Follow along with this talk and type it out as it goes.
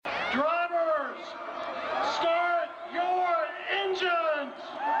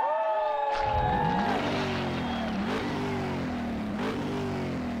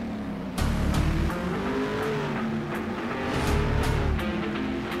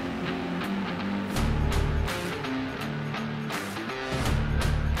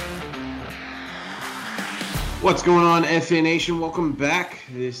What's going on, FA Nation? Welcome back.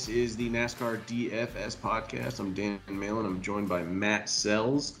 This is the NASCAR DFS podcast. I'm Dan Malin. I'm joined by Matt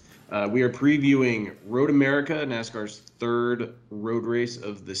Sells. We are previewing Road America, NASCAR's third road race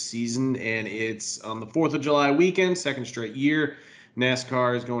of the season, and it's on the 4th of July weekend, second straight year.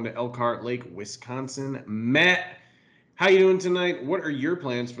 NASCAR is going to Elkhart Lake, Wisconsin. Matt, how you doing tonight? What are your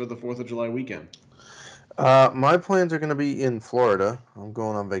plans for the 4th of July weekend? My plans are going to be in Florida. I'm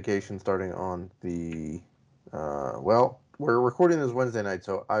going on vacation starting on we're recording this Wednesday night,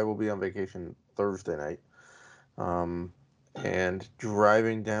 so I will be on vacation Thursday night. And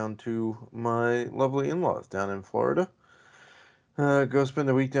driving down to my lovely in-laws down in Florida. Go spend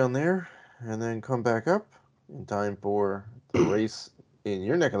a week down there, and then come back up in time for the race in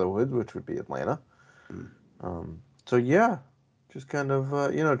your neck of the woods, which would be Atlanta. So yeah, just kind of,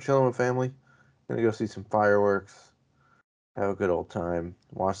 chilling with family. Gonna go see some fireworks, have a good old time,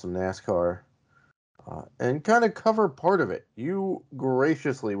 watch some NASCAR, and kind of cover part of it. You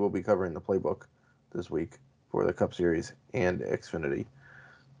graciously will be covering the playbook this week for the Cup Series and Xfinity.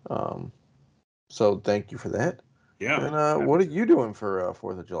 So thank you for that. Yeah. And what are you doing for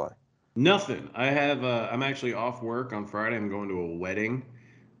 4th of July? Nothing. I'm actually off work on Friday. I'm going to a wedding.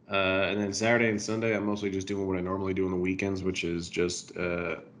 And then Saturday and Sunday, I'm mostly just doing what I normally do on the weekends, which is just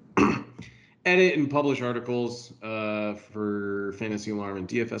edit and publish articles for Fantasy Alarm and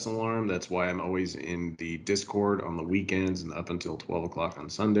DFS Alarm. That's why I'm always in the Discord on the weekends and up until 12 o'clock on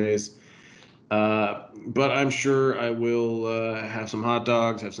Sundays. But I'm sure I will have some hot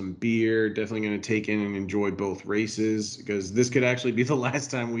dogs, have some beer. Definitely going to take in and enjoy both races because this could actually be the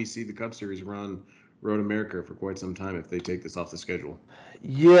last time we see the Cup Series run Road America for quite some time if they take this off the schedule.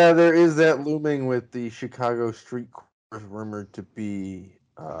 Yeah, there is that looming with the Chicago Street Course rumored to be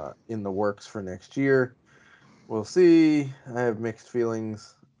in the works for next year. We'll see. I have mixed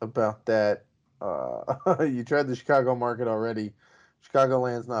feelings about that. You tried the Chicago market already.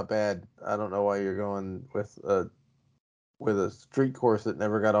 Chicagoland's not bad. I don't know why you're going with a street course that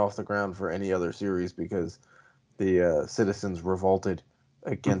never got off the ground for any other series because the citizens revolted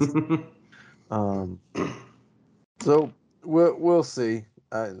against. Um, so we'll see.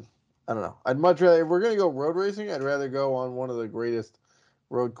 I don't know. I'd much rather if we're gonna go road racing. I'd rather go on one of the greatest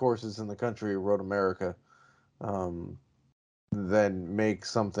road courses in the country, Road America. Um, than make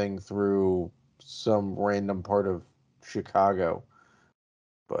something through some random part of Chicago.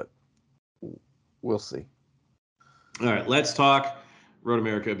 But we'll see. All right, let's talk Road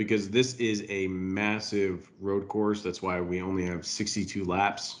America because this is a massive road course. That's why we only have 62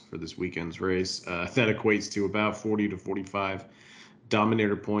 laps for this weekend's race. That equates to about 40 to 45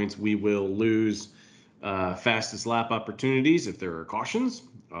 Dominator points. We will lose fastest lap opportunities if there are cautions.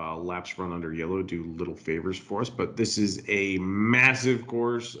 Laps run under yellow do little favors for us, but this is a massive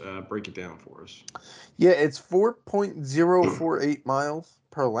course. Break it down for us. Yeah, it's 4.048 miles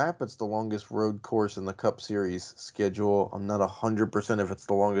per lap. It's the longest road course in the Cup Series schedule. I'm not 100% if it's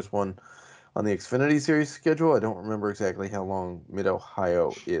the longest one on the Xfinity Series schedule. I don't remember exactly how long Mid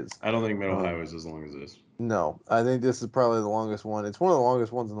Ohio is. I don't think Mid Ohio Um, is as long as this. no, I think this is probably the longest one. It's one of the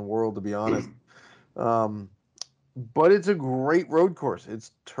longest ones in the world, to be honest. Um, but it's a great road course.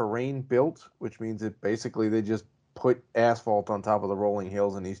 It's terrain built, which means it basically they just put asphalt on top of the rolling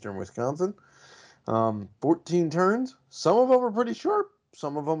hills in eastern Wisconsin. 14 turns. Some of them are pretty sharp.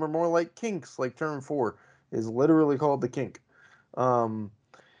 Some of them are more like kinks, like turn 4 is literally called the kink. Um,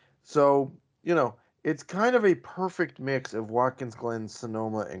 so, you know, it's kind of a perfect mix of Watkins Glen,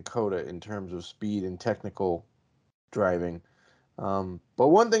 Sonoma, and Coda in terms of speed and technical driving. But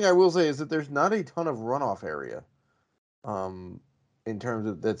one thing I will say is that there's not a ton of runoff area um, in terms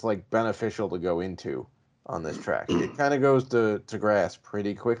of that's like beneficial to go into on this track. It kind of goes to grass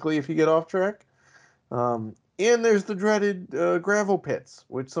pretty quickly if you get off track. And there's the dreaded gravel pits,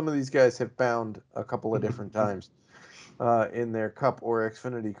 which some of these guys have found a couple of different times in their Cup or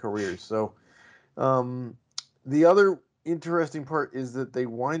Xfinity careers. So um, the other interesting part is that they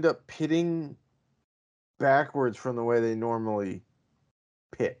wind up pitting backwards from the way they normally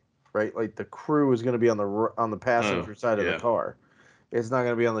pit, right? Like the crew is going to be on the Oh, passenger side of the yeah. car. It's not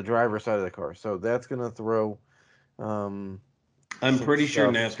going to be on the driver's side of the car. So that's going to throw um, I'm some pretty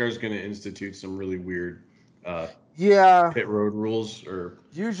sure stuff. NASCAR is going to institute some really weird uh, Yeah, pit road rules, or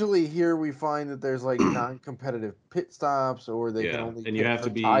usually here we find that there's like non-competitive pit stops, or they can yeah, only and you pit have for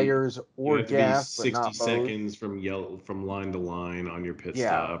to be tires or gas, but 60 not both. seconds from line to line on your pit Yeah,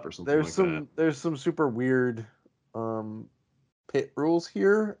 stop or something like that. there's some super weird um, pit rules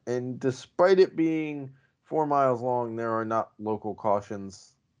here, and despite it being 4 miles long, there are not local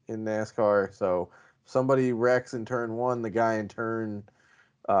cautions in NASCAR. So if somebody wrecks in turn 1, the guy in turn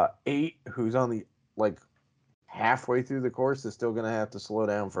 8 who's on the like halfway through the course is still going to have to slow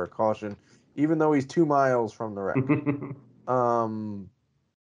down for a caution, even though he's 2 miles from the wreck.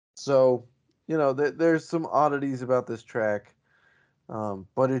 So, there's some oddities about this track,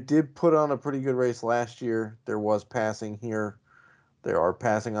 but it did put on a pretty good race last year. There was passing here. There are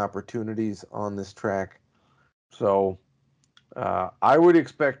passing opportunities on this track. So, I would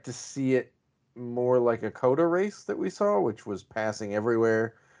expect to see it more like a COTA race that we saw, which was passing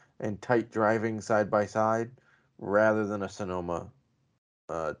everywhere and tight driving side by side, rather than a Sonoma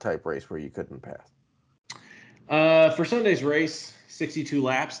type race where you couldn't pass. For Sunday's race, 62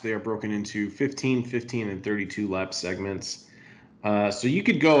 laps. They are broken into 15, 15, and 32 lap segments. So you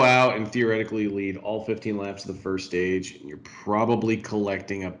could go out and theoretically lead all 15 laps of the first stage. And you're probably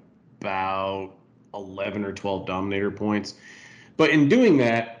collecting about 11 or 12 dominator points. But in doing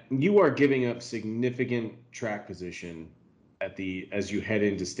that, you are giving up significant track position as you head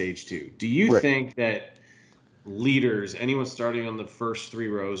into stage 2. Do you think that leaders, anyone starting on the first 3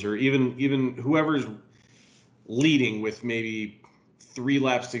 rows, or even whoever's leading with maybe 3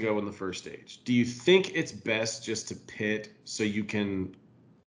 laps to go in the first stage, do you think it's best just to pit so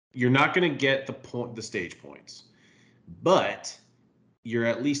you're not going to get the stage points, but you're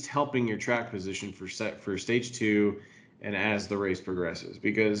at least helping your track position for stage 2 and as the race progresses?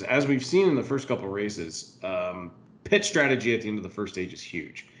 Because as we've seen in the first couple of races, pit strategy at the end of the first stage is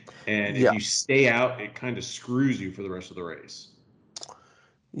huge, and if you stay out, it kind of screws you for the rest of the race.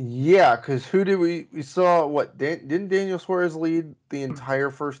 Yeah, because who did we saw? What didn't Daniel Suarez lead the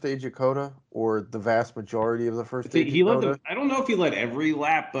entire first stage at COTA, or the vast majority of the first stage He at led COTA? I don't know if he led every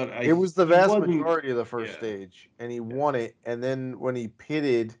lap, but It was the vast wasn't. majority of the first stage, and he won it. And then when he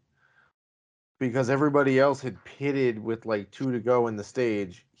pitted, because everybody else had pitted with like 2 to go in the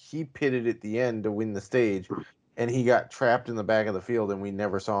stage, he pitted at the end to win the stage, and he got trapped in the back of the field, and we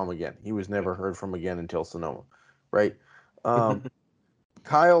never saw him again. He was never heard from again until Sonoma, right?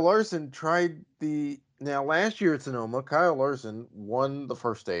 Kyle Larson tried now last year at Sonoma. Kyle Larson won the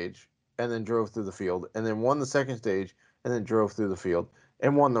first stage and then drove through the field, and then won the second stage and then drove through the field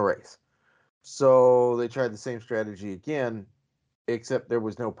and won the race. So they tried the same strategy again, except there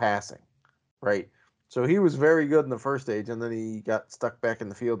was no passing, right? So he was very good in the first stage, and then he got stuck back in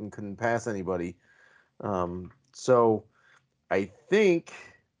the field and couldn't pass anybody. So I think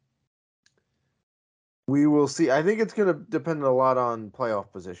we will see. I think it's going to depend a lot on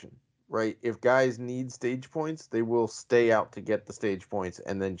playoff position, right? If guys need stage points, they will stay out to get the stage points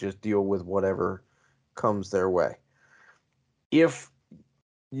and then just deal with whatever comes their way. If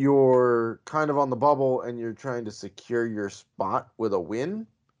you're kind of on the bubble and you're trying to secure your spot with a win,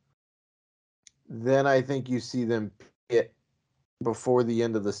 then I think you see them pit before the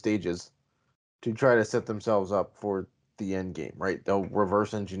end of the stages to try to set themselves up for the end game, right? They'll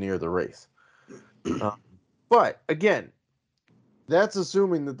reverse engineer the race. But again, that's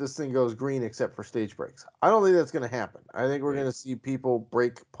assuming that this thing goes green except for stage breaks. I don't think that's going to happen. I think we're going to see people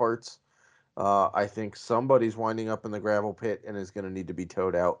break parts. I think somebody's winding up in the gravel pit and is going to need to be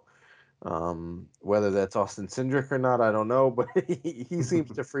towed out. Whether that's Austin Cindric or not, I don't know, but he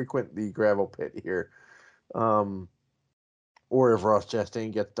seems to frequent the gravel pit here. Or if Ross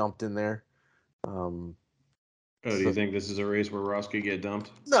Chastain gets dumped in there. Do you think this is a race where Ross could get dumped?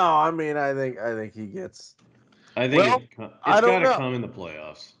 No, I mean, I think he gets. I think it's got to come in the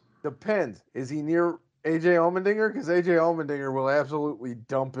playoffs. Depends. Is he near AJ Allmendinger? Because AJ Allmendinger will absolutely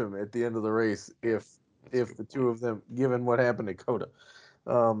dump him at the end of the race if the two of them, given what happened at COTA.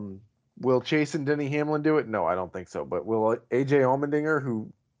 Will Chase and Denny Hamlin do it? No, I don't think so. But will AJ Allmendinger,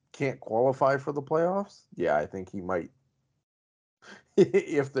 who can't qualify for the playoffs? Yeah, I think he might,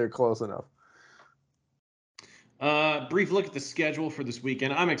 if they're close enough. Brief look at the schedule for this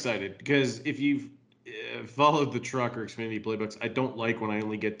weekend. I'm excited because if you've followed the truck or Xfinity playbooks, I don't like when I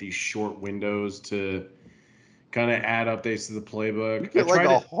only get these short windows to kind of add updates to the playbook. You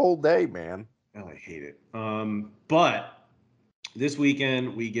get whole day, man. Oh, I hate it. But this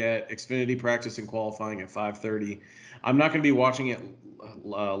weekend we get Xfinity practice and qualifying at 5:30. I'm not going to be watching it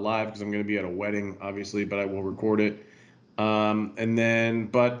live because I'm going to be at a wedding, obviously, but I will record it.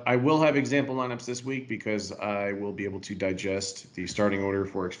 But I will have example lineups this week because I will be able to digest the starting order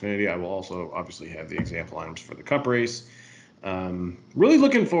for Xfinity. I will also obviously have the example lineups for the Cup race. Really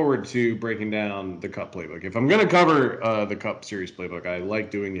looking forward to breaking down the Cup playbook. If I'm going to cover the Cup Series playbook, I like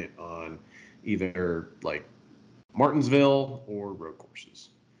doing it on either like Martinsville or road courses.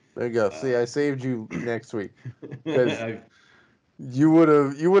 There you go. See, I saved you next week because you would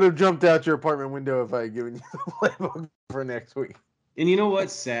have jumped out your apartment window if I had given you the playbook for next week. And you know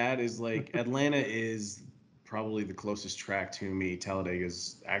what's sad is like Atlanta is probably the closest track to me. Talladega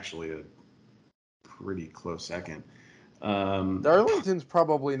is actually a pretty close second. Darlington's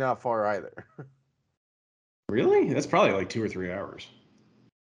probably not far either. Really? That's probably like 2 or 3 hours.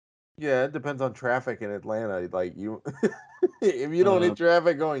 Yeah, it depends on traffic in Atlanta. Like you, if you don't Um, hit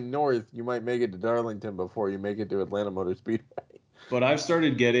traffic going north, you might make it to Darlington before you make it to Atlanta Motor Speedway. but I've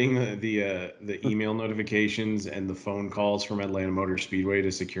started getting the email notifications and the phone calls from Atlanta Motor Speedway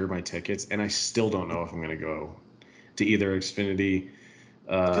to secure my tickets, and I still don't know if I'm going to go to either Xfinity.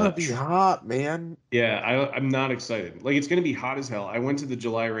 It's gonna be hot, man. Yeah, I'm not excited. Like it's going to be hot as hell. I went to the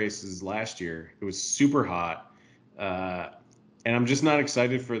July races last year. It was super hot, uh, and I'm just not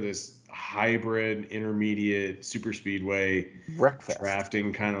excited for this hybrid, intermediate, super speedway Wreckfest.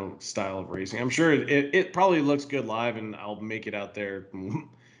 drafting kind of style of racing. I'm sure it probably looks good live, and I'll make it out there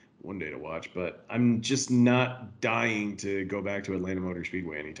one day to watch. But I'm just not dying to go back to Atlanta Motor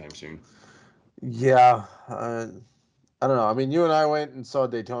Speedway anytime soon. Yeah, I don't know. I mean, you and I went and saw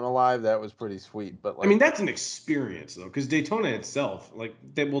Daytona live. That was pretty sweet. But I mean, like, that's an experience though, because Daytona itself,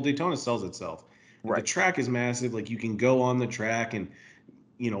 well, Daytona sells itself. Like the right? track is massive. Like you can go on the track and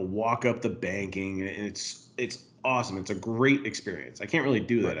walk up the banking, and it's awesome. It's a great experience. I can't really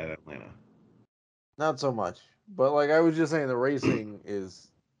do that Right. at Atlanta. Not so much. But like I was just saying, the racing is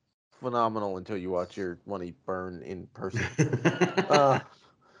phenomenal until you watch your money burn in person. Uh,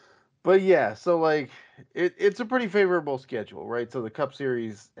 but yeah, so like it's a pretty favorable schedule, right? So the Cup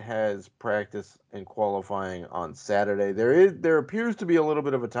Series has practice and qualifying on Saturday. There appears to be a little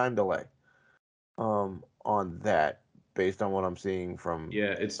bit of a time delay on that based on what I'm seeing from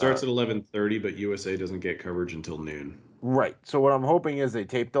Yeah, it uh starts at 11:30, but USA doesn't get coverage until noon. right. So what I'm hoping is they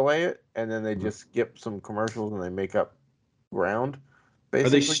tape delay it and then they Mhm. just skip some commercials and they make up ground Are they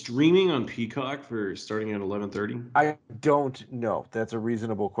basically. streaming on Peacock for starting at 11:30? I don't know. That's a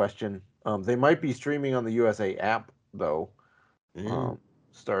reasonable question. They might be streaming on the USA app though, Mm. um,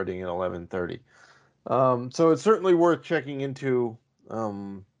 starting at 11:30. So it's certainly worth checking into.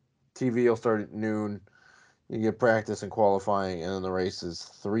 Um, TV will start at noon. You get practice and qualifying, and then the race is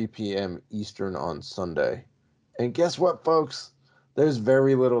 3 p.m. Eastern on Sunday. And guess what, folks? There's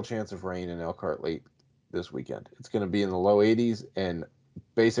very little chance of rain in Elkhart Lake this weekend. It's going to be in the low 80s and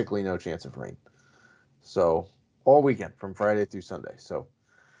basically no chance of rain. So all weekend from Friday through Sunday. So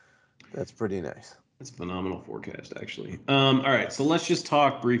that's pretty nice. That's a phenomenal forecast, actually. All right, so let's just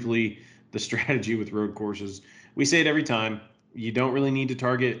talk briefly the strategy with road courses. We say it every time. You don't really need to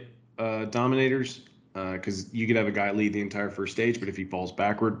target dominators because you could have a guy lead the entire first stage, but if he falls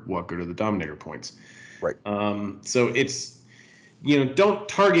backward, what good are the dominator points? Right. So it's don't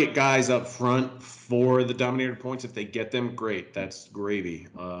target guys up front for the dominator points. If they get them, great, that's gravy.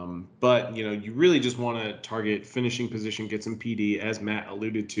 But you really just want to target finishing position, get some PD, as Matt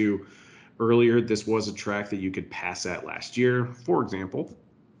alluded to earlier. This was a track that you could pass at last year. For example,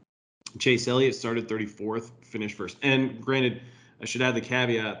 Chase Elliott started 34th, finished first. And granted, I should add the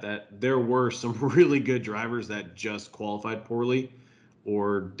caveat that there were some really good drivers that just qualified poorly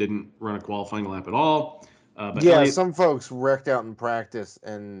or didn't run a qualifying lap at all. But Yeah, Elliott some folks wrecked out in practice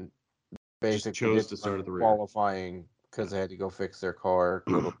and just basically chose didn't to run start at the rear. qualifying because Yeah. they had to go fix their car,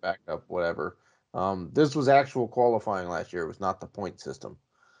 go to backup, whatever. This was actual qualifying last year. It was not the point system.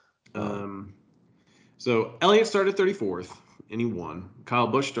 Um, Um, so Elliott started 34th and he won. Kyle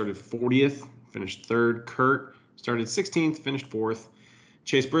Busch started 40th, finished third. Kurt started 16th, finished fourth.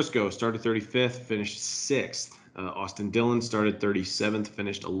 Chase Briscoe started 35th, finished sixth. Austin Dillon started 37th,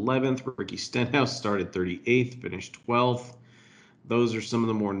 finished 11th. Ricky Stenhouse started 38th, finished 12th. Those are some of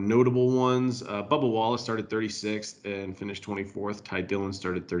the more notable ones. Bubba Wallace started 36th and finished 24th. Ty Dillon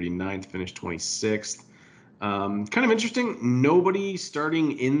started 39th, finished 26th. Kind of interesting. Nobody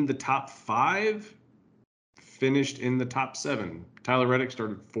starting in the top five finished in the top seven. Tyler Reddick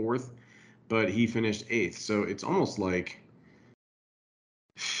started fourth, but he finished eighth. So it's almost like,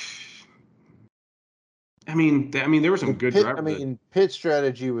 I mean, there were some good I drivers that, mean, pit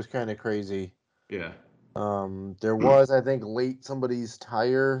strategy was kind of crazy. yeah. There was, I think, late somebody's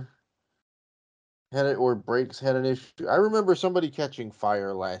tire had it or brakes had an issue. I remember somebody catching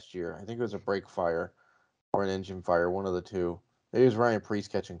fire last year. I think it was a brake fire or an engine fire, one of the two. It was Ryan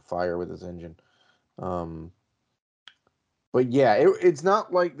Priest catching fire with his engine. Um, but yeah, it's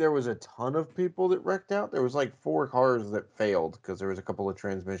not like there was a ton of people that wrecked out. There was like 4 cars that failed because there was a couple of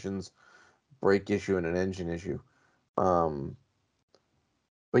transmissions, brake issue, and an engine issue. Um,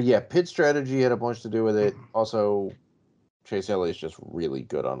 but yeah, pit strategy had a bunch to do with it. Also, Chase Elliott's just really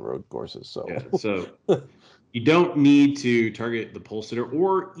good on road courses, so Yeah. So you don't need to target the pole sitter,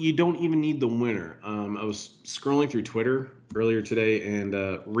 or you don't even need the winner. I was scrolling through Twitter earlier today, and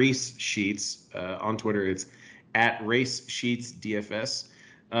Race Sheets on Twitter, it's at Race Sheets DFS.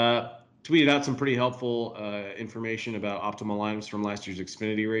 tweeted out some pretty helpful information about optimal lineups from last year's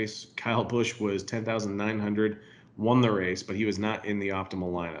Xfinity race. Kyle Busch was 10,900, won the race, but he was not in the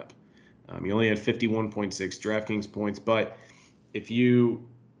optimal lineup. He only had 51.6 DraftKings points, but if you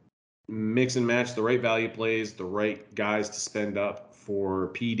mix and match the right value plays, the right guys to spend up for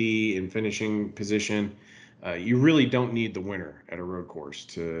PD and finishing position, you really don't need the winner at a road course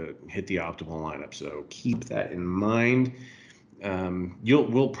to hit the optimal lineup. So keep that in mind.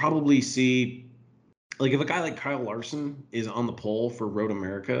 We'll probably see, like, if a guy like Kyle Larson is on the pole for Road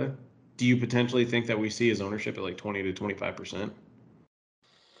America, do you potentially think that we see his ownership at like 20 to 25%?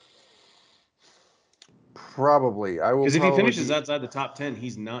 Probably. I will Because if he probably finishes be. outside the top 10,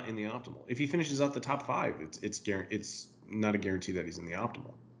 he's not in the optimal. If he finishes out the top 5, it's not a guarantee that he's in the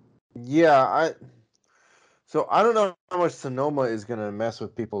optimal. Yeah, so I don't know how much Sonoma is going to mess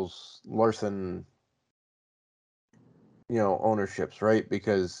with people's Larson, ownerships, right?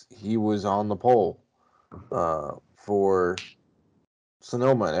 Because he was on the pole for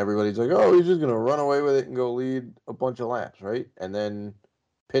Sonoma, and everybody's like, "Oh, he's just going to run away with it and go lead a bunch of laps," right? And then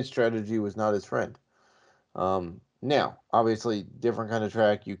pit strategy was not his friend. Now, obviously, different kind of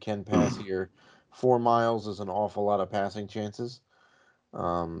track. You can pass here. 4 miles is an awful lot of passing chances.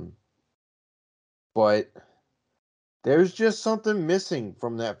 But there's just something missing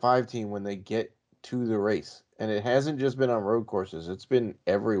from that 5 team when they get to the race. And it hasn't just been on road courses, it's been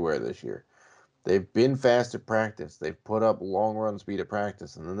everywhere this year. They've been fast at practice, they've put up long run speed at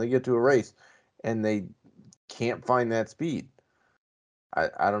practice, and then they get to a race and they can't find that speed.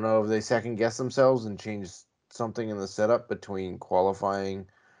 I don't know if they second guess themselves and change something in the setup between qualifying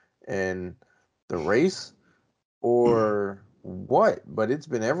and the race or what, but it's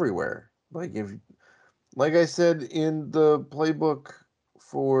been everywhere. Like I said in the playbook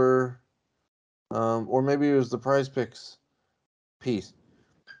for, or maybe it was the Prize Picks piece.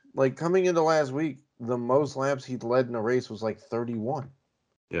 Like coming into last week, the most laps he'd led in a race was like 31.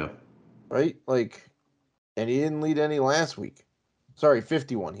 Yeah. Right? Like, and he didn't lead any last week. Sorry,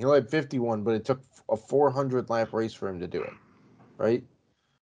 51. He led 51, but it took a 400 lap race for him to do it. Right?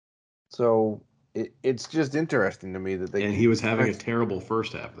 So it's just interesting to me that they And keep he was having a pricing. terrible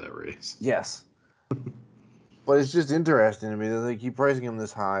first half of that race. Yes. But it's just interesting to me that they keep pricing him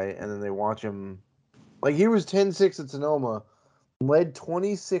this high and then they watch him. Like he was 10-6 at Sonoma, led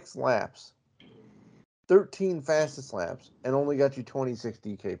 26 laps, 13 fastest laps, and only got you 26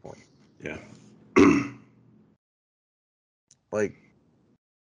 DK points. Yeah. Like,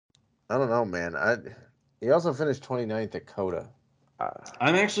 I don't know, man. He also finished 29th at Coda.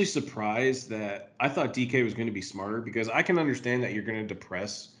 I'm actually surprised that I thought DK was going to be smarter because I can understand that you're going to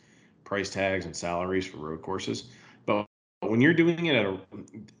depress price tags and salaries for road courses. But when you're doing it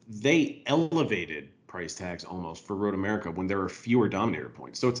they elevated price tags almost for Road America when there are fewer dominator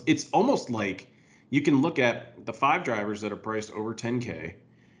points. So it's almost like you can look at the 5 drivers that are priced over 10K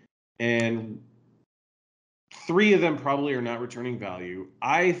and 3 of them probably are not returning value.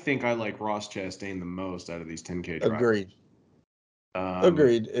 I think I like Ross Chastain the most out of these 10K drivers. Agreed. Um,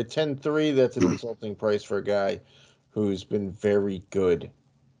 Agreed. At 10-3, that's an insulting price for a guy who's been very good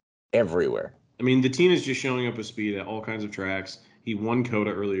everywhere. I mean, the team is just showing up with speed at all kinds of tracks. He won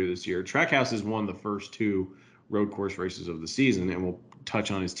COTA earlier this year. Trackhouse has won the first 2 road course races of the season, and we'll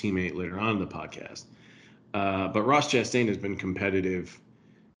touch on his teammate later on in the podcast. But Ross Chastain has been competitive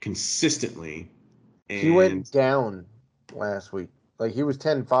consistently, He and went down last week. Like he was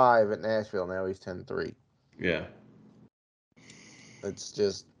 10-5 at Nashville. Now he's 10-3. yeah, It's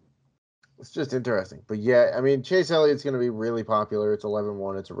just interesting. But yeah, I mean, Chase Elliott's going to be really popular. It's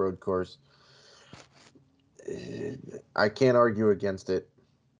 11-1. It's a road course. I can't argue against it,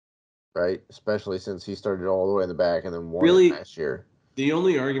 right? Especially since he started all the way in the back and then won it really, last year. the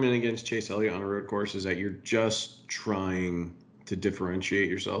only argument against Chase Elliott on a road course is that you're just trying to differentiate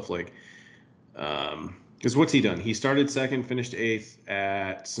yourself. Like, because what's he done? He started second, finished 8th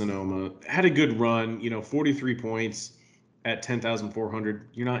at Sonoma, had a good run. 43 points at 10,400.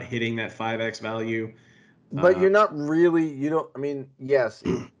 You're not hitting that 5x value. But Uh, you're not really, you don't, I mean, yes, it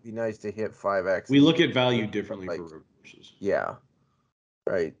would be nice to hit 5X we and look at value win, but differently for like, road courses. yeah,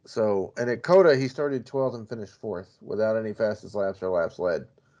 right. So, and at Coda, he started 12th and finished 4th without any fastest laps or laps led.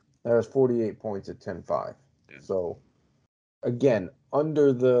 That was 48 points at 10-5. Yeah. So, again,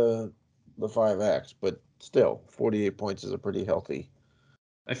 under the 5X, but still, 48 points is a pretty healthy.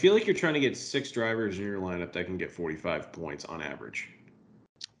 I feel like you're trying to get 6 drivers in your lineup that can get 45 points on average.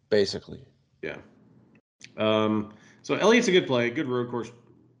 Basically. Yeah. So Elliott's a good play, good road course,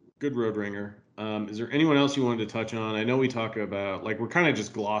 good road ringer. Is there anyone else you wanted to touch on? I know we talk about, like, we're kind of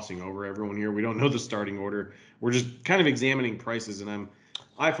just glossing over everyone here. We don't know the starting order. We're just kind of examining prices, and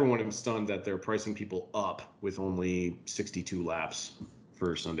I, for one, am stunned that they're pricing people up with only 62 laps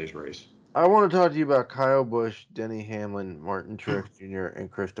for Sunday's race. I want to talk to you about Kyle Busch, Denny Hamlin, Martin Truex Jr.,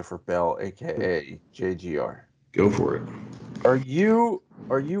 and Christopher Bell, aka JGR. Go for it. Are you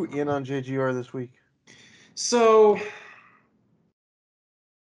in on JGR this week? So,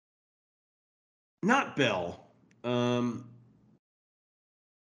 not Bell.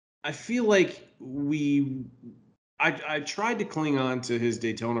 I feel like I tried to cling on to his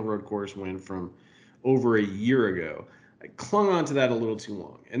Daytona road course win from over a year ago. I clung on to that a little too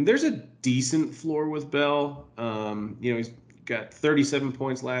long. And there's a decent floor with Bell. He's got 37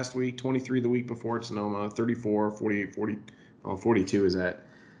 points last week, 23 the week before at Sonoma, 34, 48, 40, 42 is at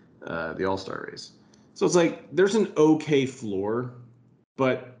the All-Star race. So it's like there's an okay floor,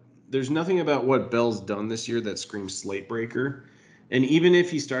 but there's nothing about what Bell's done this year that screams slate breaker. And even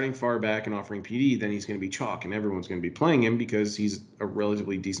if he's starting far back and offering PD, then he's going to be chalk, and everyone's going to be playing him because he's a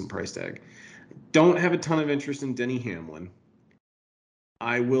relatively decent price tag. Don't have a ton of interest in Denny Hamlin.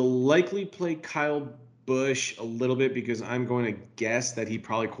 I will likely play Kyle Busch a little bit because I'm going to guess that he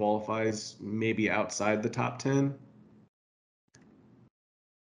probably qualifies maybe outside the top 10.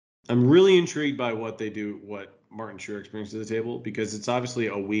 I'm really intrigued by what Martin Truex brings to the table, because it's obviously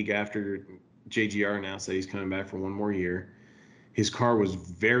a week after JGR announced that he's coming back for one more year. His car was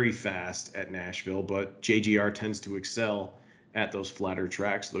very fast at Nashville, but JGR tends to excel at those flatter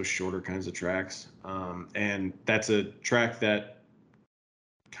tracks, those shorter kinds of tracks. And that's a track that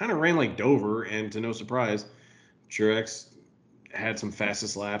kind of ran like Dover, and to no surprise, Truex had some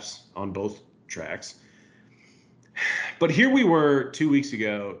fastest laps on both tracks. But here we were 2 weeks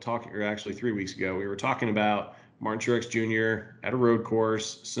ago talking, or actually 3 weeks ago, we were talking about Martin Truex Jr. at a road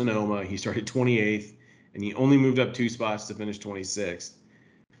course, Sonoma. He started 28th, and he only moved up 2 spots to finish 26th.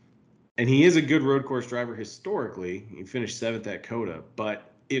 And he is a good road course driver historically. He finished 7th at COTA,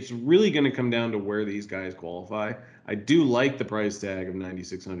 but it's really going to come down to where these guys qualify. I do like the price tag of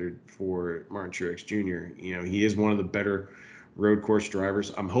 $9,600 for Martin Truex Jr. He is one of the better road course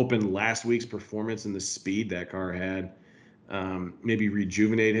drivers. I'm hoping last week's performance and the speed that car had maybe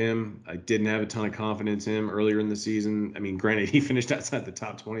rejuvenate him. I didn't have a ton of confidence in him earlier in the season. I mean, granted, he finished outside the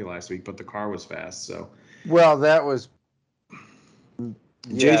top 20 last week, but the car was fast. So, well, that was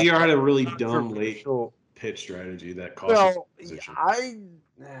JGR had a really dumb late controversial. pit strategy that cost his Well, position.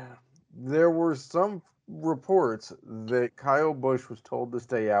 there were some reports that Kyle Busch was told to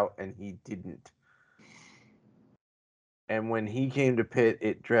stay out and he didn't. And when he came to pit,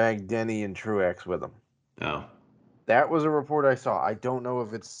 it dragged Denny and Truex with him. Oh, That was a report I saw. I don't know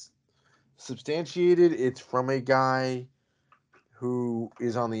if it's substantiated. It's from a guy who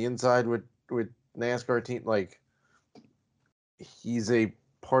is on the inside with NASCAR team. Like, he's a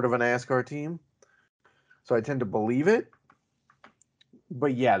part of a NASCAR team, so I tend to believe it.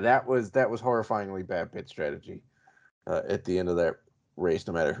 But yeah, that was horrifyingly bad pit strategy at the end of that race,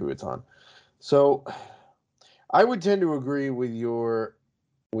 no matter who it's on. So I would tend to agree with your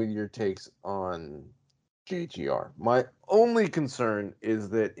takes on JGR. My only concern is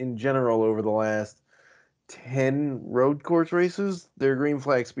that in general, over the last 10 road course races, their green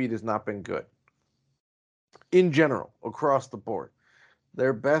flag speed has not been good. In general, across the board.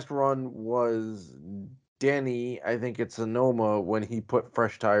 Their best run was Denny, I think it's Sonoma, when he put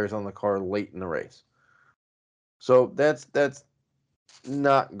fresh tires on the car late in the race. So that's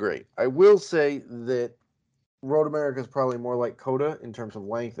not great. I will say that Road America is probably more like COTA in terms of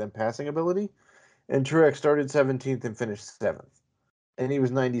length and passing ability. And Truex started 17th and finished 7th. And he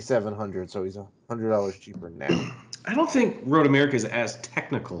was 9,700, so he's $100 cheaper now. I don't think Road America is as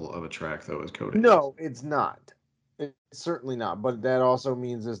technical of a track though as COTA is. No, it's not. It's certainly not. But that also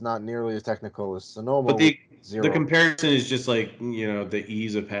means it's not nearly as technical as Sonoma. But With the zero. comparison is just like, the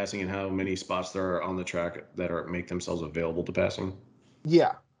ease of passing and how many spots there are on the track that make themselves available to passing.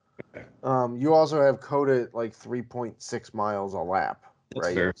 Yeah. Okay. You also have COTA at like 3.6 miles a lap, That's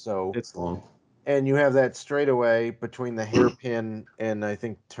right? fair. So It's long. and you have that straightaway between the hairpin and I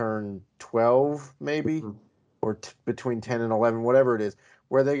think turn 12 maybe, or between 10 and 11, whatever it is,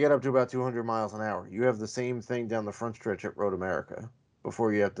 where they get up to about 200 miles an hour. You have the same thing down the front stretch at Road America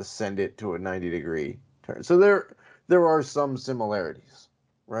before you have to send it to a 90-degree turn. So there are some similarities,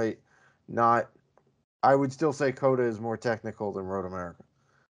 right? Not, I would still say COTA is more technical than Road America.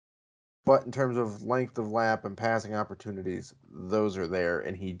 But in terms of length of lap and passing opportunities, those are there,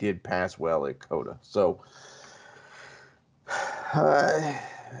 and he did pass well at COTA. So,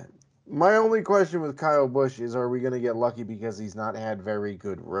 my only question with Kyle Busch is, are we going to get lucky because he's not had very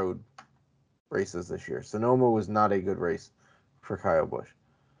good road races this year? Sonoma was not a good race for Kyle Busch.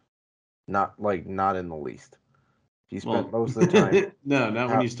 Not in the least. He spent most of the time. No, not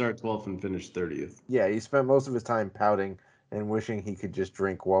when you start 12th and finish 30th. Yeah, he spent most of his time pouting and wishing he could just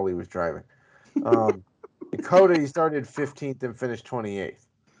drink while he was driving. Dakota, he started 15th and finished 28th.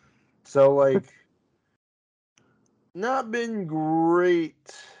 So, like, not been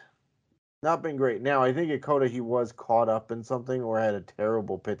great. Not been great. Now, I think at Coda he was caught up in something or had a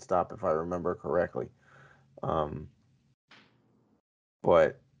terrible pit stop, if I remember correctly.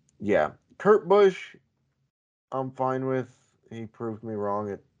 But, yeah. Kurt Busch, I'm fine with. He proved me wrong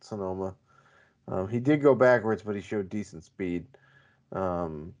at Sonoma. He did go backwards, but he showed decent speed.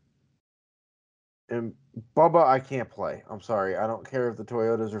 And Bubba, I can't play. I'm sorry. I don't care if the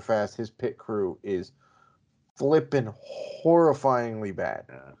Toyotas are fast. His pit crew is flipping horrifyingly bad.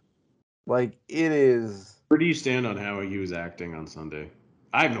 Yeah. Like, it is. Where do you stand on how he was acting on Sunday?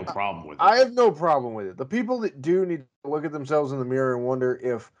 I have no problem with it. I have no problem with it. The people that do need to look at themselves in the mirror and wonder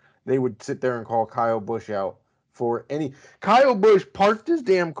if they would sit there and call Kyle Busch out for any. Kyle Busch parked his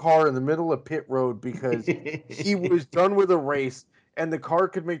damn car in the middle of pit road because he was done with a race and the car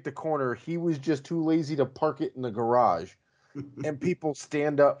could make the corner. He was just too lazy to park it in the garage. And people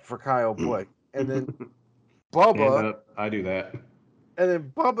stand up for Kyle Busch. And then Bubba. I do that. And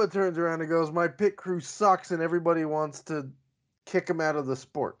then Bubba turns around and goes, "My pit crew sucks," and everybody wants to kick him out of the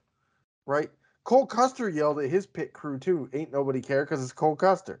sport, right? Cole Custer yelled at his pit crew too. Ain't nobody care because it's Cole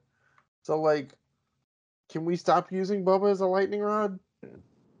Custer. So, like, can we stop using Bubba as a lightning rod?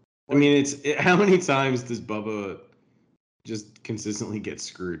 I mean, how many times does Bubba just consistently get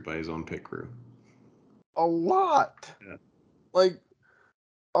screwed by his own pit crew? A lot. Yeah. Like,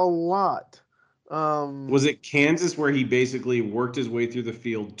 a lot. Was it Kansas where he basically worked his way through the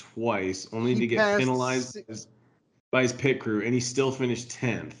field twice, only to get penalized by his pit crew, and he still finished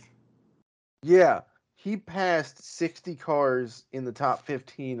 10th? Yeah, he passed 60 cars in the top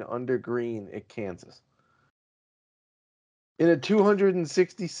 15 under green at Kansas. In a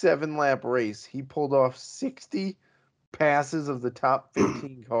 267 lap race, he pulled off 60 passes of the top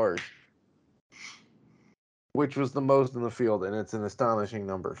 15 cars, which was the most in the field, and it's an astonishing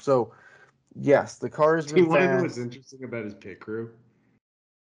number. So, yes, the car's been Do you want to know fast. what's interesting about his pit crew?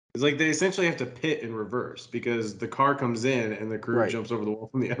 It's like they essentially have to pit in reverse because the car comes in and the crew jumps over the wall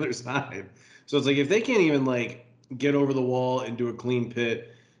from the other side. So it's like if they can't even like get over the wall and do a clean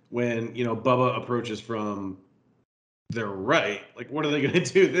pit when Bubba approaches from their right, like what are they going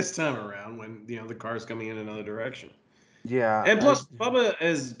to do this time around when the car's coming in another direction? Yeah, And plus, Bubba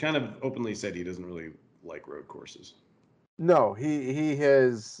has kind of openly said he doesn't really like road courses. No, he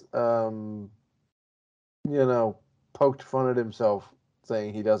has poked fun at himself,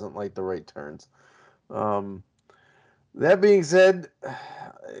 saying he doesn't like the right turns. That being said,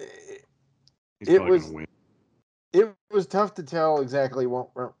 it was tough to tell exactly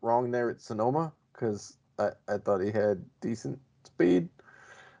what went wrong there at Sonoma because I thought he had decent speed.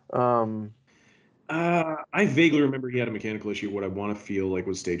 I vaguely remember he had a mechanical issue. What I want to feel like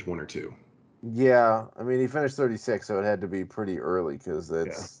was stage 1 or 2. Yeah, I mean he finished 36, so it had to be pretty early because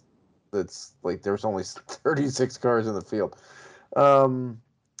that's like there was only 36 cars in the field.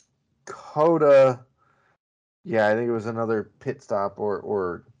 Coda, yeah, I think it was another pit stop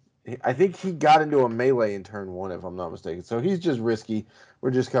or I think he got into a melee in turn 1 if I'm not mistaken. So he's just risky.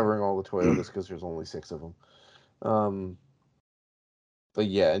 We're just covering all the Toyotas because there's only 6 of them. But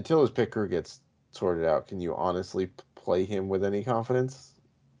yeah, until his pit crew gets sorted out, can you honestly play him with any confidence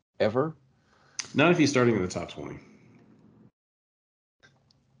ever? Not if he's starting in the top 20.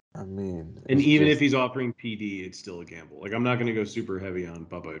 I mean, and even if he's offering PD, it's still a gamble. Like I'm not going to go super heavy on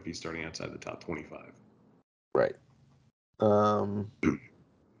Bubba if he's starting outside the top 25. Right.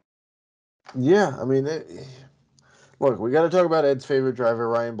 Yeah, I mean, look, we got to talk about Ed's favorite driver,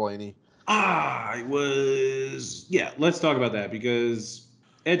 Ryan Blaney. Let's talk about that because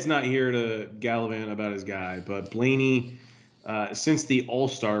Ed's not here to gallivant about his guy, but Blaney, since the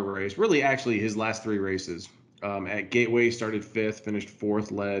All-Star race, really actually his last 3 races, at Gateway started 5th, finished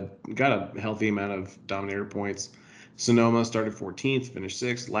 4th, got a healthy amount of Dominator points. Sonoma started 14th, finished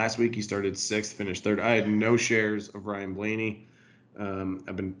 6th. Last week he started 6th, finished 3rd. I had no shares of Ryan Blaney.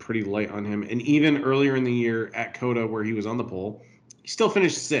 I've been pretty light on him. And even earlier in the year at Coda where he was on the pole, he still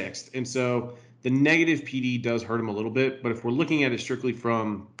finished 6th. And so the negative PD does hurt him a little bit. But if we're looking at it strictly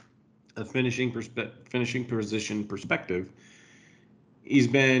from a finishing position perspective, he's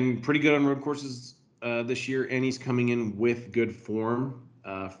been pretty good on road courses this year, and he's coming in with good form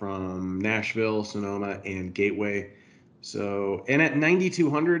from Nashville, Sonoma, and Gateway. So, and at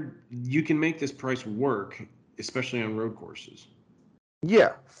 9,200, you can make this price work, especially on road courses.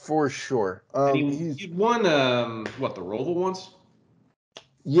 Yeah, for sure. He won the Roval once?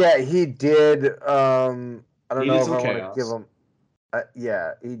 Yeah, he did. I don't Needed know if some I want to give chaos. him.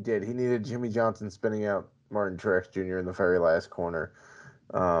 Yeah, he did. He needed Jimmy Johnson spinning out Martin Truex Jr. in the very last corner,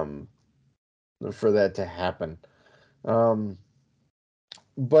 um, for that to happen. Um,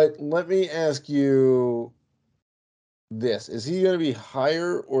 but let me ask you this: Is he going to be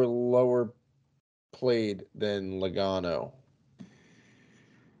higher or lower played than Logano?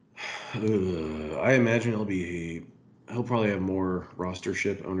 I imagine he'll probably have more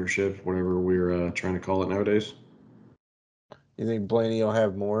rostership, ownership, whatever we're trying to call it nowadays. You think Blaney will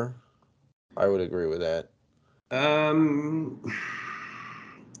have more? I would agree with that. Um,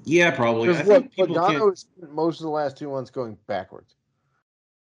 yeah, probably. Because I look, think people can't. Logano has spent most of the last 2 months going backwards.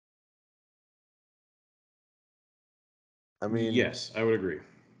 I mean, Yes, I would agree.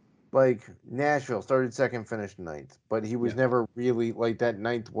 like Nashville started second, finished ninth, but he was Yeah. never really like that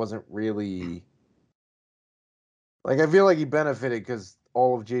ninth wasn't really like I feel like he benefited because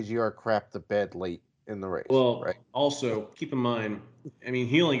all of JGR crapped the bed late in the race, right? Well, also keep in mind, I mean,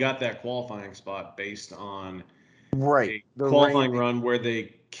 he only got that qualifying spot based on Right. a The qualifying rain. run where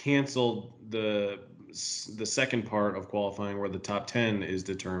they canceled the second part of qualifying where the top 10 is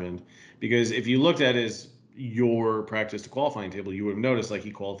determined. Because if you looked at your practice to qualifying table, you would have noticed like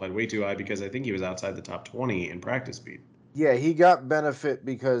he qualified way too high because I think he was outside the top 20 in practice speed. Yeah, he got benefit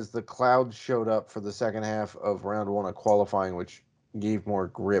because the clouds showed up for the second half of round one of qualifying, which gave more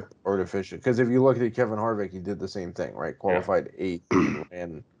grip artificial. Because if you look at Kevin Harvick, he did the same thing, right? Yeah. Qualified eighth and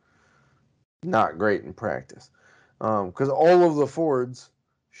ran not great in practice. Because all of the Fords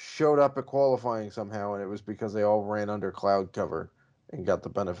showed up at qualifying somehow, and it was because they all ran under cloud cover and got the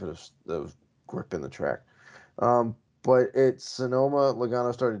benefit of grip in the track. But at Sonoma,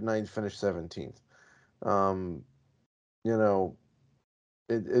 Logano started ninth, finished 17th. Um, you know,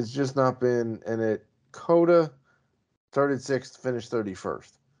 it's just not been, and at Coda, started sixth, finished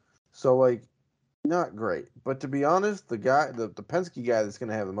 31st. So, like, not great. But to be honest, the Penske guy that's going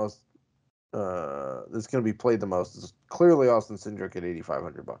to have the most that's going to be played the most is clearly Austin Cindric at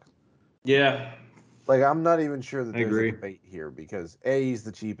 $8,500. Yeah, Like I'm not even sure that I there's a agree. debate here because A, he's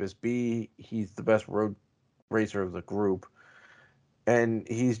the cheapest, B, he's the best road racer of the group, and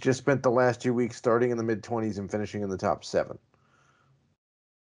he's just spent the last 2 weeks starting in the mid 20s and finishing in the top seven.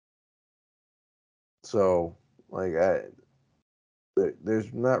 So like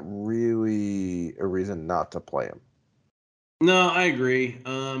there's not really a reason not to play him. No, I agree.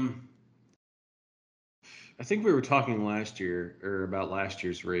 I think we were talking last year or about last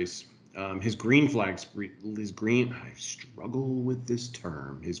year's race. His green flag, his green. I struggle with this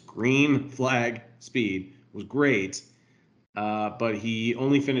term. His green flag speed was great, but he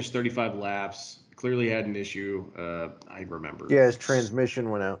only finished 35 laps. Clearly had an issue. I remember. Yeah, his transmission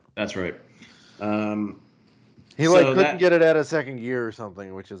went out. That's right. Um, He like so couldn't that get it out of second gear or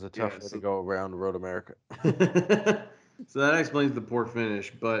something, which is a yeah. tough way to go around Road America. So that explains the poor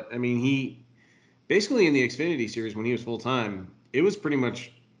finish. But I mean, he basically in the Xfinity series when he was full time, it was pretty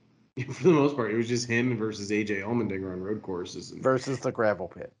much for the most part, it was just him versus AJ Allmendinger on road courses. And Versus the gravel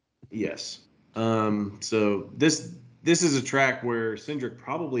pit. yes, so this is a track where Cindric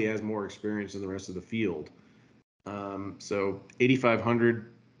probably has more experience than the rest of the field. So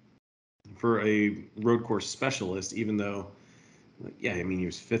 8,500 for a road course specialist, even though, yeah, I mean he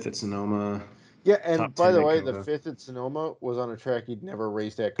was fifth at Sonoma, Yeah, and top by 10 the at way, the Coda. fifth at Sonoma was on a track he'd never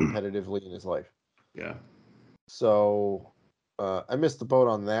raced at competitively in his life. Yeah, So I missed the boat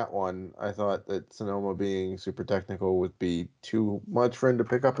on that one. I thought that Sonoma being super technical would be too much for him to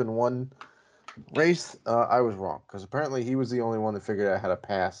pick up in one race. I was wrong because apparently he was the only one that figured out how to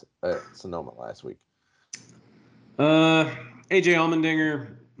pass at Sonoma last week. uh, AJ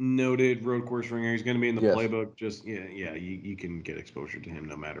Allmendinger, noted road course ringer. He's going to be in the Yes. playbook. Just yeah, you can get exposure to him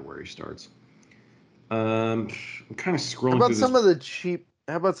no matter where he starts. I'm kind of How scrolling about through this. some of the cheap?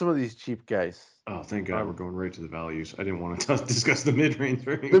 How about some of these cheap guys? Oh, thank God we're Um, going right to the values. I didn't want to discuss the mid range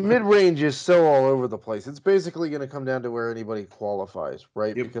very the much. mid range is so all over the place. It's basically going to come down to where anybody qualifies,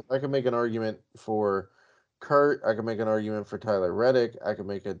 right? Yep. Because I can make an argument for Kurt. I can make an argument for Tyler Reddick. I can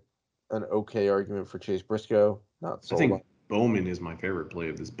make an okay argument for Chase Briscoe. Not I sold on. think Bowman is my favorite play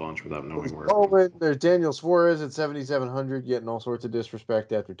of this bunch without There's knowing where we're going. Bowman. There's Daniel Suarez at 7,700, getting all sorts of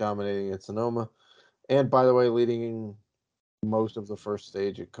disrespect after dominating at Sonoma, and by the way, leading most of the first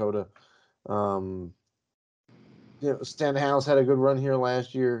stage at Coda. Um, Stenhouse had a good run here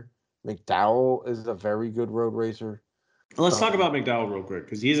last year. McDowell is a very good road racer. Let's talk Um, about McDowell real quick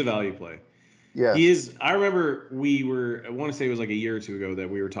because he's a value play. He yes. is. I remember I want to say it was like a year or two ago that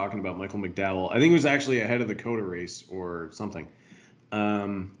we were talking about Michael McDowell. I think it was actually ahead of the Coda race or something.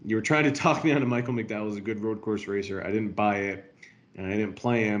 You were trying to talk me onto Michael McDowell as a good road course racer. I didn't buy it. And I didn't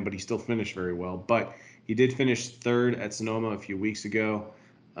play him, but he still finished very well. But he did finish third at Sonoma a few weeks ago.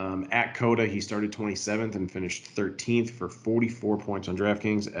 At Coda, he started 27th and finished 13th for 44 points on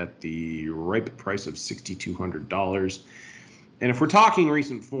DraftKings at the ripe price of $6,200. And if we're talking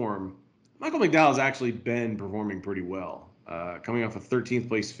recent form, Michael McDowell has actually been performing pretty well. Coming off a 13th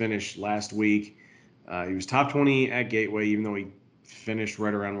place finish last week, he was top 20 at Gateway, even though he finished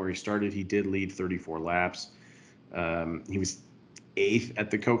right around where he started. He did lead 34 laps. He was eighth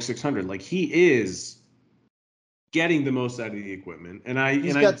at the Coke 600. Like he is getting the most out of the equipment, and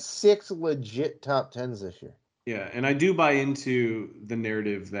He's got 6 legit top 10s this year. yeah, and I do buy into the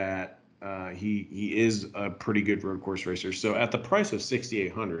narrative that he is a pretty good road course racer. So at the price of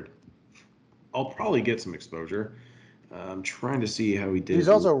 6,800, I'll probably get some exposure. I'm trying to see how he did. He's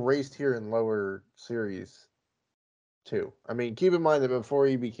also raced here in lower series too. I mean, keep in mind that before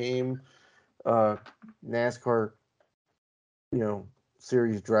he became a NASCAR,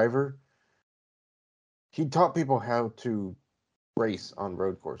 series driver, he taught people how to race on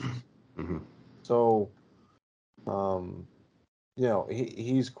road courses. Mm-hmm. So,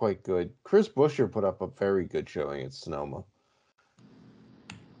 he's quite good. Chris Buescher put up a very good showing at Sonoma.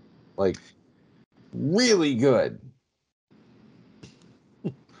 Like, really good.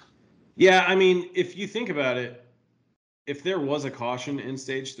 Yeah, I mean, if you think about it, if there was a caution in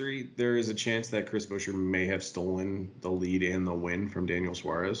stage 3, there is a chance that Chris Buescher may have stolen the lead and the win from Daniel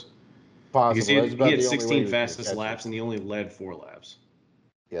Suarez. Because Possible. he had 16 fastest laps and he only led 4 laps.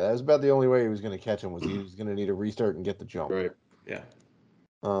 Yeah, that was about the only way he was going to catch him, was he was going to need a restart and get the jump. Right. Yeah.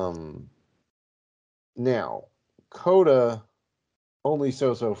 Now, Coda only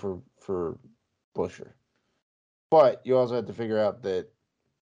so for Buescher, but you also have to figure out that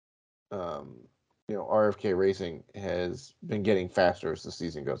RFK Racing has been getting faster as the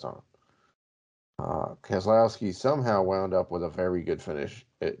season goes on. Keselowski somehow wound up with a very good finish.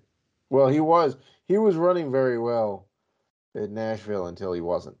 He was running very well at Nashville until he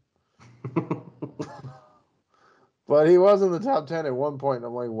wasn't. But he was in the top 10 at one point, and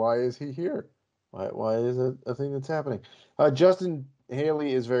I'm like, why is he here? Why is it a thing that's happening? Justin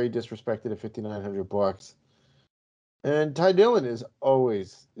Haley is very disrespected at $5,900, and Ty Dillon is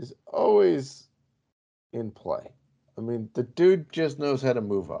always in play. I mean, the dude just knows how to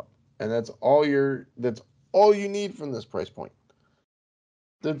move up, and that's all you need from this price point.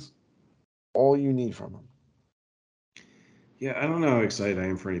 That's all you need from him. Yeah, I don't know how excited I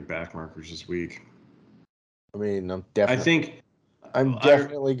am for any back markers this week. I mean, I'm definitely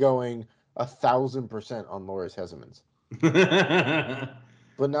going 1,000% on Loris Hezemans.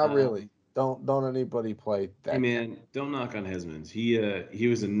 But not really. Don't anybody play that. Hey man, don't knock on Hezmans. He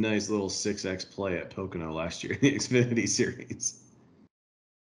was a nice little 6x play at Pocono last year in the Xfinity Series.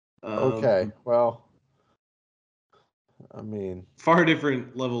 Okay, well, I mean, far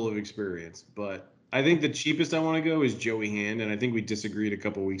different level of experience, but I think the cheapest I want to go is Joey Hand, and I think we disagreed a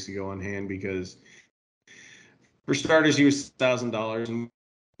couple weeks ago on Hand because, for starters, he was $1,000, and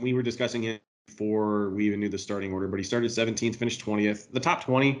we were discussing him before we even knew the starting order. But he started 17th, finished 20th. The top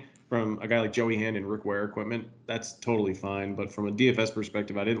 20 from a guy like Joey Hand and Rick Ware equipment, that's totally fine. But from a DFS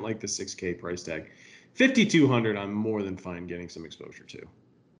perspective, I didn't like the $6K price tag. 5,200, I'm more than fine getting some exposure to.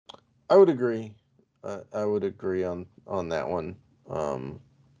 I would agree. I would agree on that one.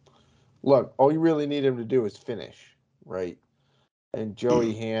 Look, all you really need him to do is finish, right? And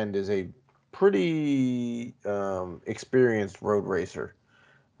Joey Hand is a pretty experienced road racer.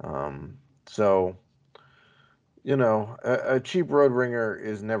 So, a cheap road ringer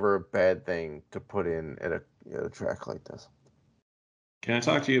is never a bad thing to put in at a track like this. Can I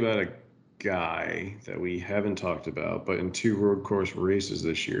talk to you about a guy that we haven't talked about, but in 2 road course races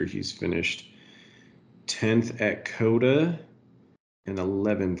this year, he's finished 10th at Coda and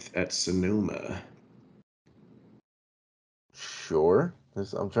 11th at Sonoma. Sure.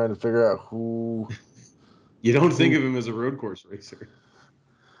 I'm trying to figure out who. You don't think of him as a road course racer.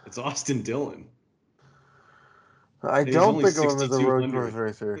 It's Austin Dillon. I don't think of him as a road course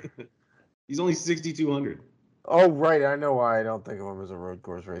racer. He's only 6,200. Oh, right. I know why I don't think of him as a road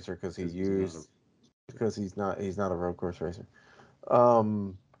course racer, because he's not a road course racer.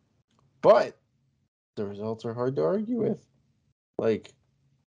 But the results are hard to argue with. Like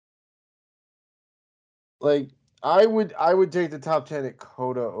I would take the top 10 at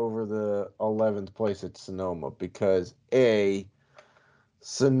Coda over the 11th place at Sonoma, because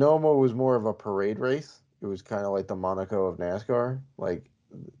Sonoma was more of a parade race. It was kind of like the Monaco of NASCAR. Like,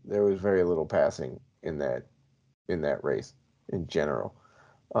 there was very little passing in that race in general.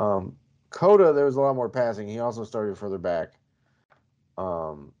 Coda, there was a lot more passing. He also started further back,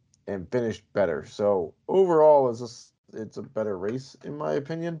 and finished better. So overall, as it's a better race in my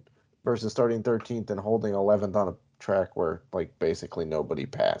opinion versus starting 13th and holding 11th on a track where like basically nobody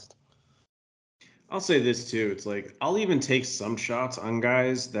passed. I'll say this too. It's like I'll even take some shots on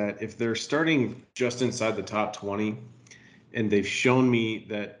guys that if they're starting just inside the top 20 and they've shown me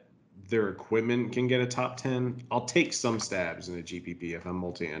that their equipment can get a top 10, I'll take some stabs in a GPP if I'm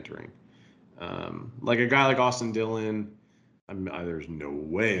multi-entering. Like a guy like Austin Dillon, there's no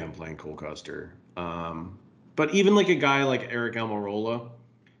way I'm playing Cole Custer. But even like a guy like Eric Almirola,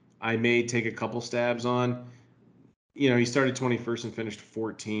 I may take a couple stabs on. He started 21st and finished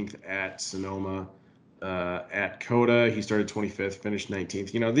 14th at Sonoma. At Coda, he started 25th, finished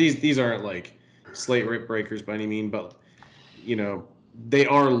 19th. These aren't like slate rip breakers by any mean, but you know, they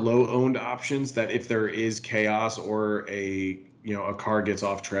are low owned options that if there is chaos or a car gets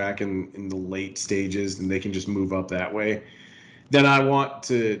off track in the late stages, then they can just move up that way. Then I want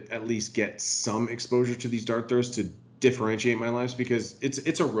to at least get some exposure to these dart throws to differentiate my lives because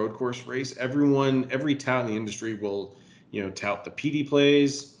it's a road course race. Every tout in the industry will, tout the PD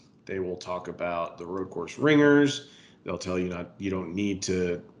plays. They will talk about the road course ringers. They'll tell you don't need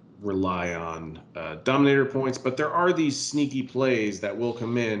to rely on dominator points, but there are these sneaky plays that will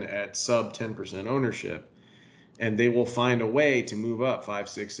come in at sub 10% ownership, and they will find a way to move up 5,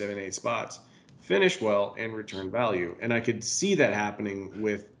 6, 7, 8 spots, finish well, and return value. And I could see that happening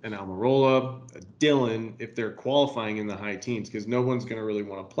with an Almirola, a Dillon, if they're qualifying in the high teens, because no one's going to really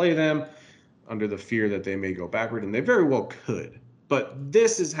want to play them under the fear that they may go backward, and they very well could. But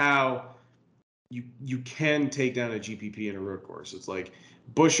this is how you can take down a GPP in a road course. It's like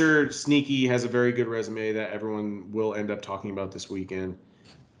Busher, sneaky, has a very good resume that everyone will end up talking about this weekend.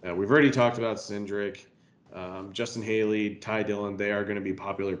 We've already talked about Cindric, Justin Haley, Ty Dillon. They are going to be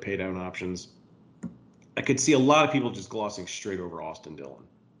popular pay down options. I could see a lot of people just glossing straight over Austin Dillon.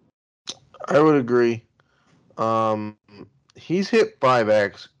 I would agree. Um, he's hit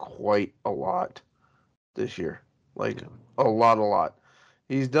 5X quite a lot this year. Like, a lot.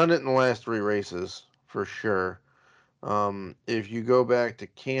 He's done it in the last 3 races, for sure. If you go back to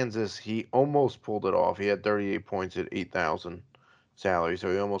Kansas, he almost pulled it off. He had 38 points at 8,000 salary,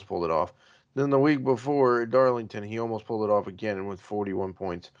 so he almost pulled it off. Then the week before at Darlington, he almost pulled it off again with 41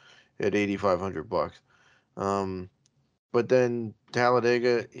 points at 8,500 bucks. But then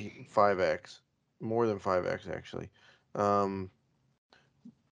Talladega, 5X, more than 5X actually. Um,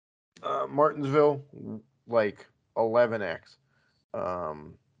 Martinsville, like 11X.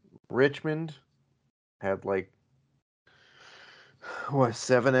 Um, Richmond had like what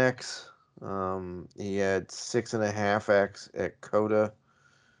 7X. He had 6.5X at Coda.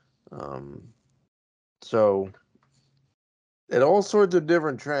 Um, so at all sorts of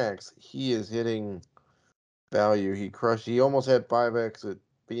different tracks, he is hitting value. He crushed. He almost had 5X at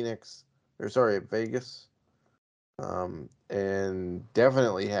Phoenix, or sorry, at Vegas. And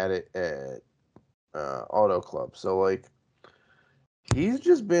definitely had it at Auto Club. So like he's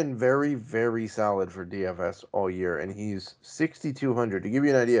just been very, very solid for DFS all year, and he's 6,200. To give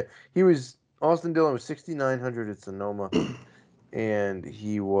you an idea, Austin Dillon was 6,900 at Sonoma, and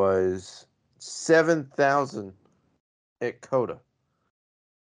he was 7,000 at Coda.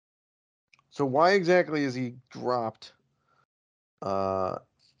 So why exactly is he dropped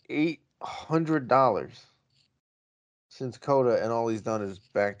 $800 since Coda, and all he's done is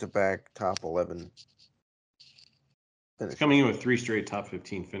back-to-back top 11 He's finishes? coming in with 3 straight top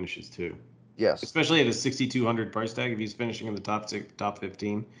 15 finishes too. Yes. Especially at a 6,200 price tag. If he's finishing in the top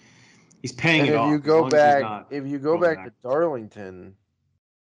 15, he's paying And it if you off as go long as he's back, not if you go going back to back. Darlington,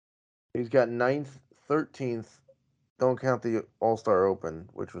 he's got 9th, 13th. Don't count the All Star Open,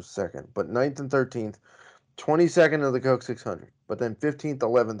 which was second, but 9th and 13th, 22nd of the Coke 600, but then 15th,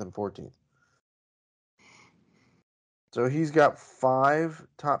 11th, and 14th. So he's got 5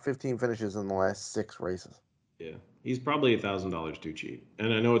 top 15 finishes in the last 6 races. Yeah, he's probably $1,000 too cheap.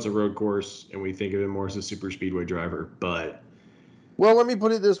 And I know it's a road course, and we think of him more as a super speedway driver, but Well, let me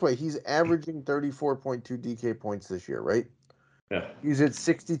put it this way: he's averaging 34.2 DK points this year, right? yeah, He's at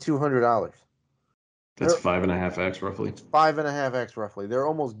 $6,200. that's They're 5.5x roughly. It's 5.5X roughly. They're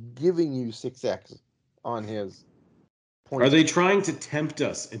almost giving you 6X on his Are points. they trying to tempt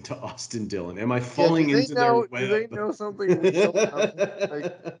us into Austin Dillon? Am I Yeah, falling into their do they web? know something we don't know?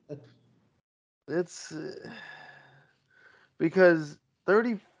 Like it's because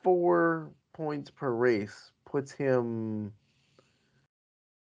 34 points per race puts him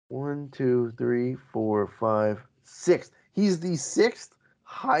 1, 2, 3, 4, 5, 6. He's the 6th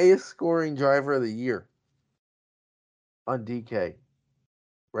highest scoring driver of the year on DK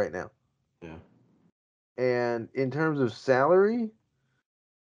right now. Yeah. And in terms of salary,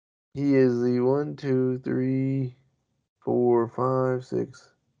 he is the 1, 2, 3. 4, 5, 6,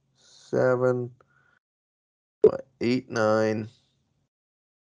 7, 8, 9,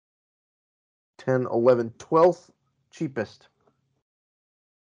 10, 11, 12th cheapest.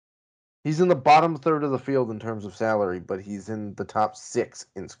 He's in the bottom third of the field in terms of salary, but he's in the top 6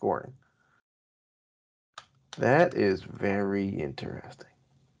 in scoring. That is very interesting.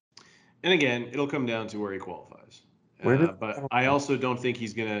 And again, it'll come down to where he qualifies. But I also don't think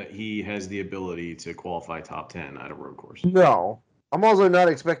he has the ability to qualify top 10 at a road course. No. I'm also not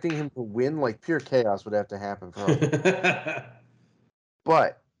expecting him to win. Like, pure chaos would have to happen for us.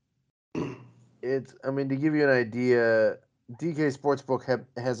 But I mean, to give you an idea, DK Sportsbook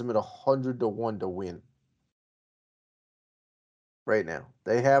has him at 100-1 to win right now.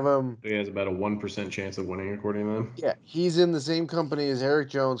 They have him. He has about a 1% chance of winning, according to them. Yeah, he's in the same company as Eric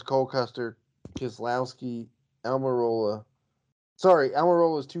Jones, Cole Custer, Keselowski, Almirola. Sorry,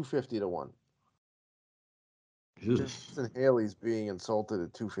 Almirola is 250-1. Justin Haley's being insulted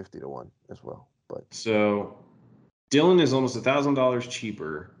at 250-1 as well. But so Dillon is almost $1,000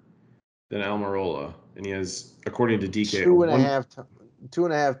 cheaper than Almirola, and he has, according to DK,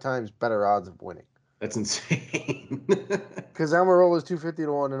 2.5 times better odds of winning. That's insane. Because Almirola is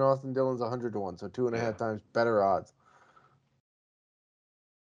 250-1 and Austin Dillon's 100-1, so 2.5 times better odds.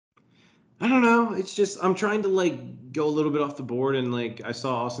 I don't know. It's just I'm trying to like go a little bit off the board, and like I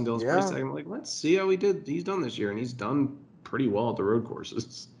saw Austin Dillon's price tag. I'm like, let's see how he's done this year, and he's done pretty well at the road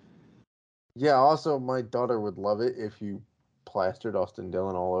courses. Yeah. Also, my daughter would love it if you plastered Austin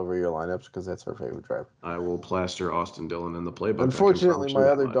Dillon all over your lineups because that's her favorite driver. I will plaster Austin Dillon in the playbook. Unfortunately, my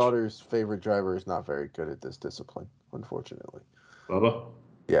other daughter's favorite driver is not very good at this discipline. Unfortunately, Bubba.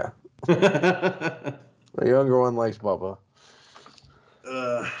 Yeah. My younger one likes Bubba.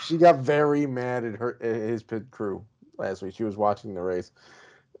 She got very mad at his pit crew last week. She was watching the race.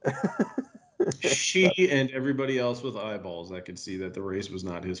 She and everybody else with eyeballs that could see that the race was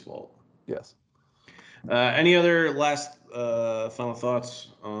not his fault. Yes. Any other last final thoughts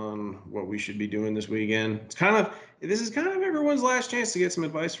on what we should be doing this weekend? This is kind of everyone's last chance to get some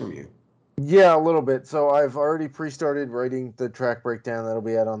advice from you. Yeah, a little bit. So I've already pre-started writing the track breakdown. That'll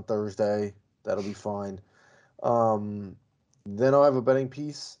be out on Thursday. That'll be fine. Then I'll have a betting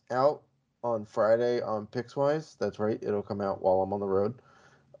piece out on Friday on Pickswise. That's right. It'll come out while I'm on the road.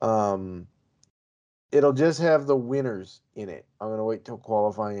 It'll just have the winners in it. I'm going to wait till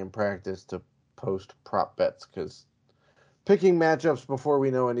qualifying and practice to post prop bets because picking matchups before we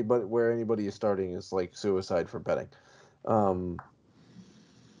know where anybody is starting is like suicide for betting.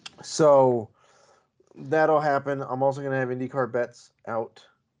 So that'll happen. I'm also going to have IndyCar bets out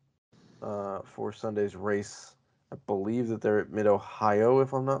for Sunday's race. I believe that they're at Mid-Ohio,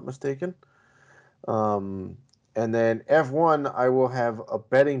 if I'm not mistaken. And then F1, I will have a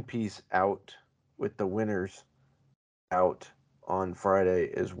betting piece out with the winners out on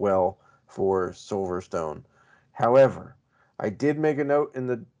Friday as well for Silverstone. However, I did make a note in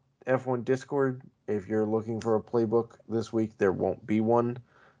the F1 Discord. If you're looking for a playbook this week, there won't be one.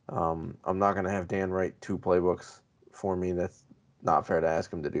 I'm not going to have Dan write 2 playbooks for me. That's not fair to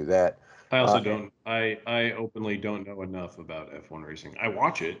ask him to do that. I also don't. I openly don't know enough about F1 racing. I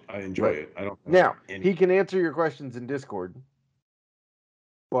watch it. I enjoy it. I don't know now he can answer your questions in Discord,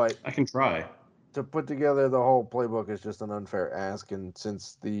 but I can try. To put together the whole playbook is just an unfair ask, and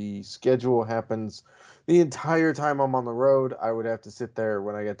since the schedule happens the entire time I'm on the road, I would have to sit there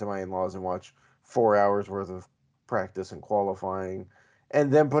when I get to my in-laws and watch 4 hours worth of practice and qualifying,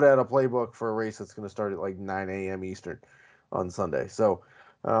 and then put out a playbook for a race that's going to start at like 9 a.m. Eastern on Sunday. So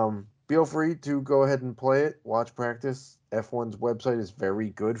feel free to go ahead and play it, watch practice. F1's website is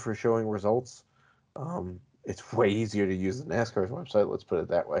very good for showing results. It's way easier to use than NASCAR's website, let's put it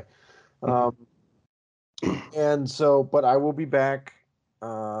that way. And so, but I will be back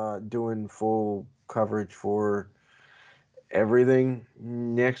doing full coverage for everything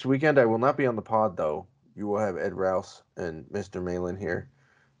next weekend. I will not be on the pod, though. You will have Ed Rouse and Mr. Malin here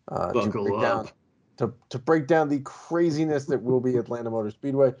to break down the craziness that will be Atlanta Motor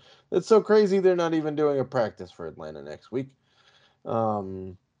Speedway. It's so crazy they're not even doing a practice for Atlanta next week.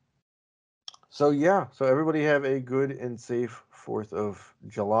 So everybody have a good and safe 4th of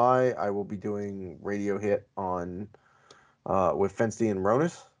July. I will be doing Radio Hit on with Fensty and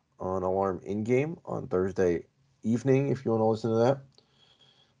Ronis on Alarm In Game on Thursday evening if you want to listen to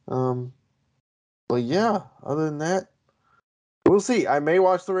that. But yeah, other than that, we'll see. I may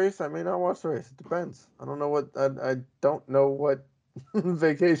watch the race. I may not watch the race. It depends. I don't know what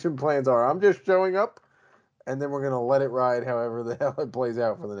vacation plans are. I'm just showing up, and then we're gonna let it ride however the hell it plays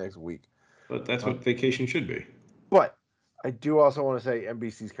out for the next week. But that's what vacation should be. But I do also want to say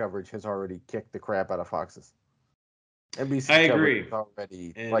NBC's coverage has already kicked the crap out of Fox's. NBC I coverage agree. is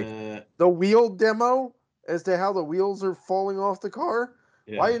already And like the wheel demo as to how the wheels are falling off the car.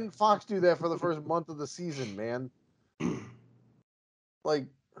 yeah. Why didn't Fox do that for the first month of the season, man? Like,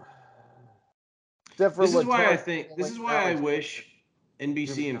 except for This is why I Latard think this falling is and why I Alex wish Jimmy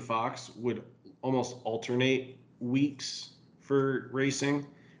NBC and Johnson. Fox would almost alternate weeks for racing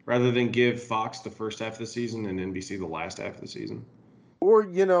rather than give Fox the first half of the season and NBC the last half of the season. Or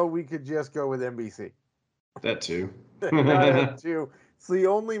we could just go with NBC. That too. Not have two. It's the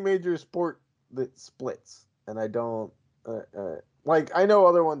only major sport that splits, and I don't like. I know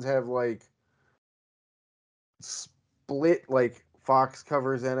other ones have like split. Like Fox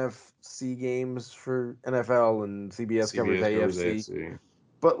covers NFC games for NFL, and CBS covers CBS covers AFC. AFC.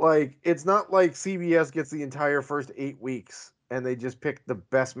 But like, it's not like CBS gets the entire first 8 weeks, and they just pick the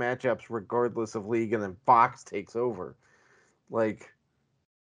best matchups regardless of league, and then Fox takes over. Like,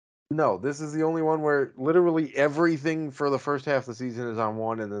 no, this is the only one where literally everything for the first half of the season is on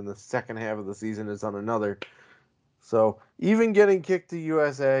one, and then the second half of the season is on another. So even getting kicked to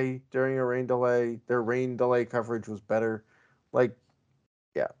USA during a rain delay, their rain delay coverage was better. Like,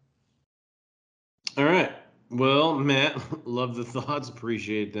 yeah, All right. Well, Matt, love the thoughts.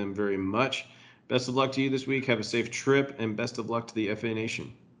 Appreciate them very much. Best of luck to you this week. Have a safe trip and best of luck to the FA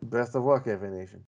Nation. best of luck, FA Nation.